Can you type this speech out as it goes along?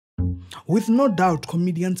With no doubt,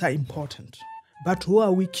 comedians are important. But who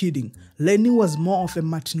are we kidding? Lenny was more of a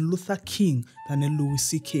Martin Luther King than a Louis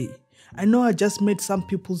C.K. I know I just made some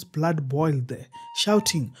people's blood boil there,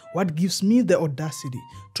 shouting what gives me the audacity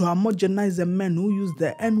to homogenize a man who used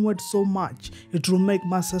the N-word so much it will make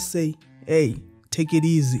Massa say, "Hey, take it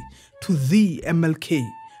easy," to thee MLK.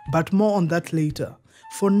 But more on that later.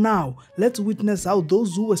 For now, let's witness how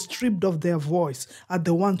those who were stripped of their voice are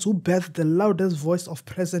the ones who birthed the loudest voice of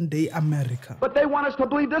present-day America. But they want us to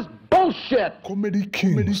believe this bullshit! Comedy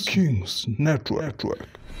Kings Network.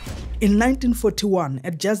 In 1941,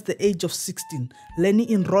 at just the age of 16,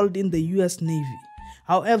 Lenny enrolled in the US Navy.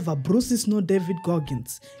 However, Bruce is no David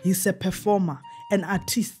Goggins. He's a performer, an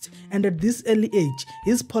artist, and at this early age,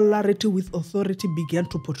 his polarity with authority began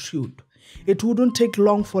to protrude. It wouldn't take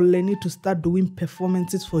long for Lenny to start doing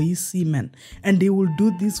performances for his seamen, and he would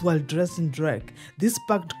do this while dressed in drag. This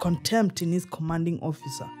sparked contempt in his commanding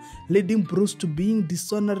officer, leading Bruce to being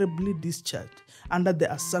dishonorably discharged under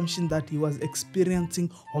the assumption that he was experiencing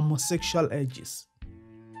homosexual urges.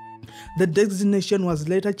 The designation was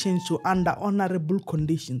later changed to under honorable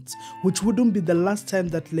conditions, which wouldn't be the last time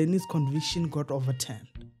that Lenny's conviction got overturned.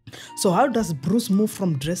 So how does Bruce move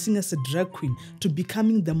from dressing as a drag queen to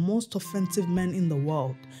becoming the most offensive man in the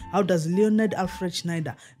world? How does Leonard Alfred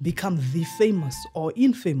Schneider become the famous or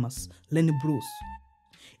infamous Lenny Bruce?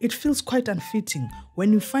 It feels quite unfitting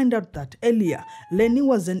when you find out that earlier, Lenny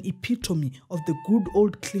was an epitome of the good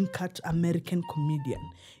old clean-cut American comedian.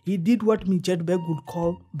 He did what Midgetberg would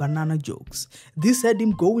call banana jokes. This had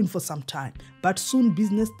him going for some time, but soon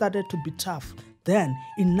business started to be tough. Then,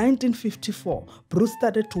 in 1954, Bruce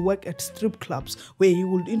started to work at strip clubs where he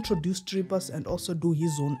would introduce strippers and also do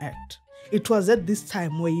his own act. It was at this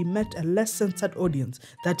time where he met a less censored audience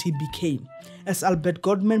that he became, as Albert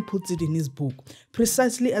Godman puts it in his book,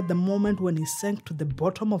 precisely at the moment when he sank to the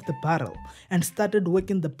bottom of the barrel and started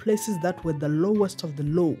working the places that were the lowest of the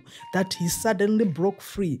low, that he suddenly broke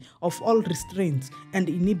free of all restraints and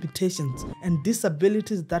inhibitions and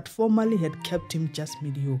disabilities that formerly had kept him just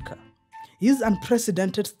mediocre. His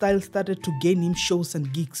unprecedented style started to gain him shows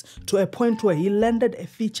and gigs to a point where he landed a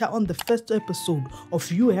feature on the first episode of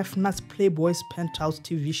Hugh Hefner's Playboy's Penthouse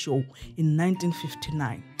TV show in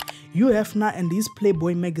 1959. Hugh Hefner and his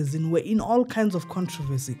Playboy magazine were in all kinds of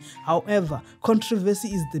controversy. However, controversy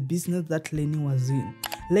is the business that Lenny was in.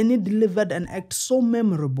 Lenny delivered an act so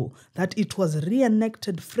memorable that it was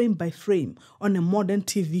reenacted frame by frame on a modern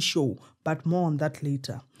TV show, but more on that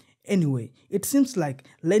later. Anyway, it seems like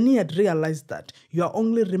Lenny had realized that you are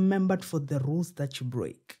only remembered for the rules that you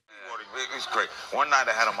break. It was great. One night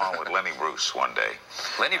I had him on with Lenny Bruce one day.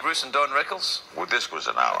 Lenny Bruce and Don Rickles? Well, this was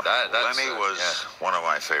an hour. Lenny was one of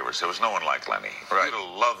my favorites. There was no one like Lenny. Right. You'd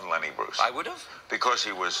have loved Lenny Bruce. I would have? Because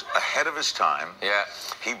he was ahead of his time. Yeah.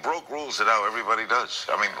 He broke rules that how everybody does.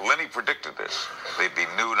 I mean, Lenny predicted this. They'd be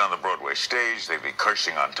nude on the Broadway stage. They'd be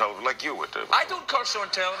cursing on television, like you would do. I don't curse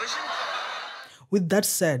on television. With that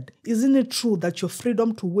said, isn't it true that your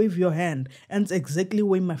freedom to wave your hand ends exactly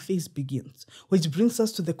where my face begins? Which brings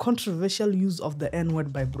us to the controversial use of the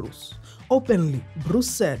N-word by Bruce. Openly,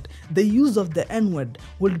 Bruce said the use of the N-word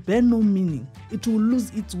would bear no meaning. It will lose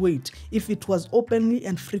its weight if it was openly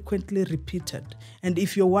and frequently repeated. And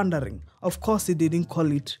if you're wondering, of course he didn't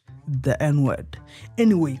call it the N-word.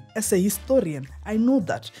 Anyway, as a historian, I know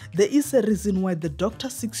that there is a reason why the doctor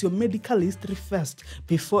seeks your medical history first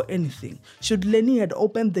before anything. Should Lenny had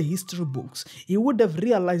opened the history books, he would have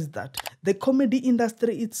realized that the comedy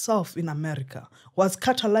industry itself in America was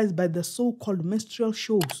catalyzed by the so-called minstrel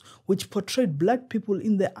shows, which portrayed black people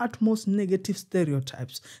in the utmost negative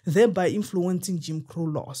stereotypes, thereby influencing Jim Crow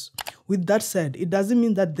laws. With that said, it doesn't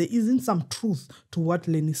mean that there isn't some truth to what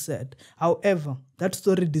Lenny said. However, that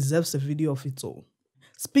story deserves a video of its own.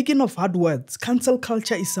 Speaking of hard words, cancel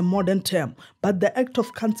culture is a modern term, but the act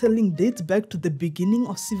of cancelling dates back to the beginning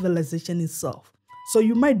of civilization itself. So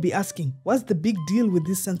you might be asking, what's the big deal with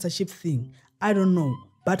this censorship thing? I don't know,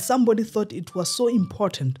 but somebody thought it was so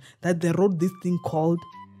important that they wrote this thing called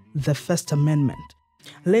the First Amendment.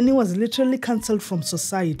 Lenny was literally cancelled from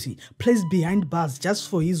society, placed behind bars just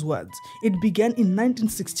for his words. It began in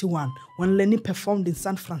 1961 when Lenny performed in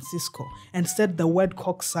San Francisco and said the word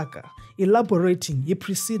cocksucker. Elaborating, he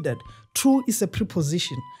proceeded, "True is a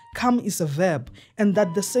preposition, come is a verb, and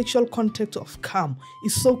that the sexual context of come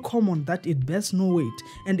is so common that it bears no weight,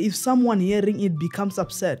 and if someone hearing it becomes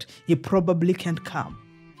upset, he probably can't come."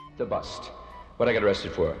 The bust. What I got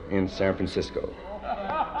arrested for in San Francisco.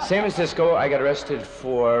 San Francisco, I got arrested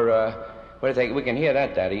for, what do you think? We can hear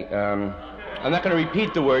that, Daddy. I'm not going to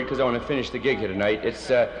repeat the word because I want to finish the gig here tonight. It's,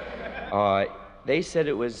 they said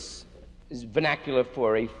it was vernacular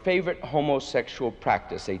for a favorite homosexual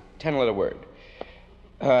practice, a 10-letter word.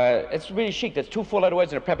 It's really chic. That's 2 4-letter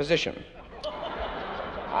words and a preposition.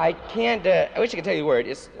 I can't, I wish I could tell you the word.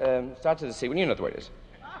 It starts with a C. Well, you know what the word is.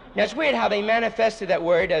 Now, it's weird how they manifested that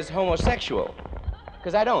word as homosexual,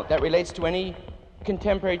 because I don't. That relates to any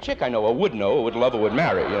contemporary chick I know, or would know, or would love, or would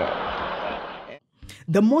marry, you know.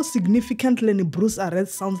 The most significant Lenny Bruce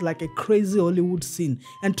arrest sounds like a crazy Hollywood scene,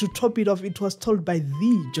 and to top it off, it was told by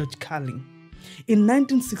the George Carlin. In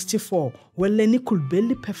 1964, where Lenny could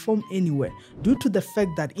barely perform anywhere due to the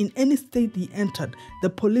fact that in any state he entered, the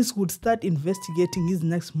police would start investigating his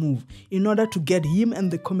next move in order to get him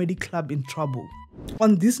and the comedy club in trouble.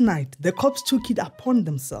 On this night, the cops took it upon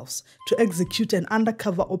themselves to execute an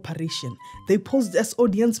undercover operation. They posed as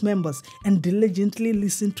audience members and diligently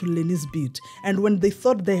listened to Lenny's beat, and when they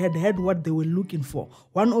thought they had heard what they were looking for,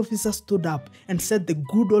 one officer stood up and said the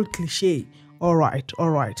good old cliche, all right,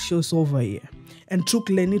 show's over here, and took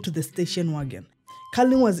Lenny to the station wagon.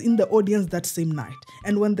 Carlin was in the audience that same night,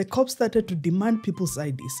 and when the cops started to demand people's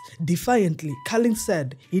IDs, defiantly, Carlin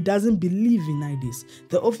said he doesn't believe in IDs.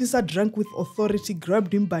 The officer, drunk with authority,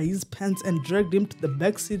 grabbed him by his pants and dragged him to the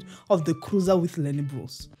backseat of the cruiser with Lenny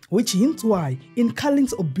Bruce. Which hints why, in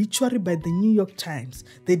Carlin's obituary by the New York Times,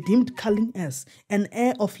 they deemed Carlin as an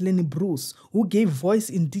heir of Lenny Bruce, who gave voice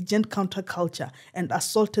indigent counterculture and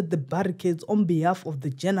assaulted the barricades on behalf of the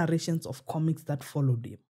generations of comics that followed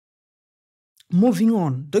him. Moving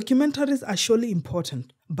on, documentaries are surely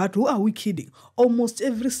important, but who are we kidding? Almost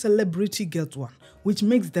every celebrity gets one, which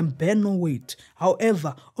makes them bear no weight.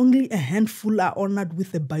 However, only a handful are honored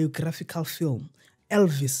with a biographical film.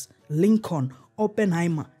 Elvis, Lincoln,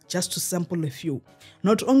 Oppenheimer, just to sample a few.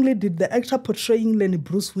 Not only did the actor portraying Lenny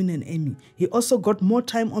Bruce win an Emmy, he also got more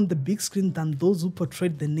time on the big screen than those who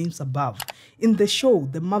portrayed the names above. In the show,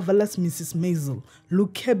 The Marvelous Mrs. Maisel,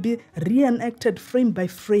 Luke Kirby reenacted frame by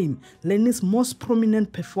frame Lenny's most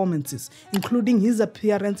prominent performances, including his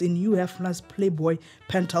appearance in Hugh Hefner's Playboy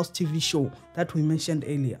Penthouse TV show that we mentioned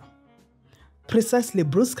earlier. Precisely,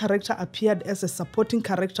 Bruce's character appeared as a supporting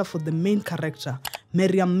character for the main character,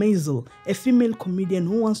 Miriam Maisel, a female comedian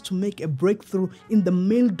who wants to make a breakthrough in the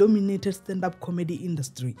male-dominated stand-up comedy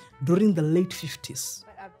industry during the late 50s.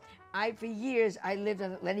 For years, I lived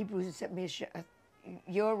on Lenny Bruce sent me a show,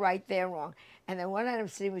 You're Right, They're Wrong. And then one night I'm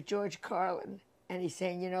sitting with George Carlin, and he's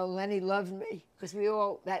saying, you know, Lenny loved me. Because we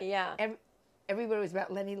all, everybody was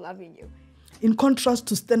about Lenny loving you. In contrast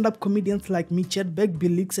to stand-up comedians like Mitchell Beck,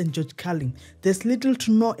 Bill Hicks, and George Carlin, there's little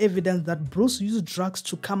to no evidence that Bruce used drugs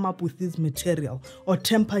to come up with his material or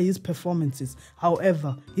temper his performances.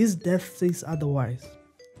 However, his death says otherwise.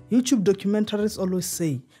 YouTube documentaries always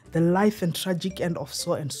say the life and tragic end of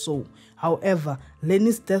so and so. However,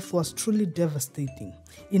 Lenny's death was truly devastating.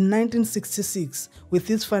 In 1966, with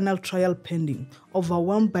his final trial pending,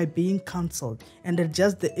 overwhelmed by being cancelled, and at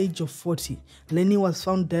just the age of 40, Lenny was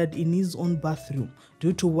found dead in his own bathroom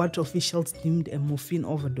due to what officials deemed a morphine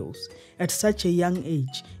overdose. At such a young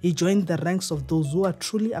age, he joined the ranks of those who are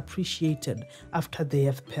truly appreciated after they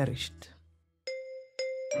have perished.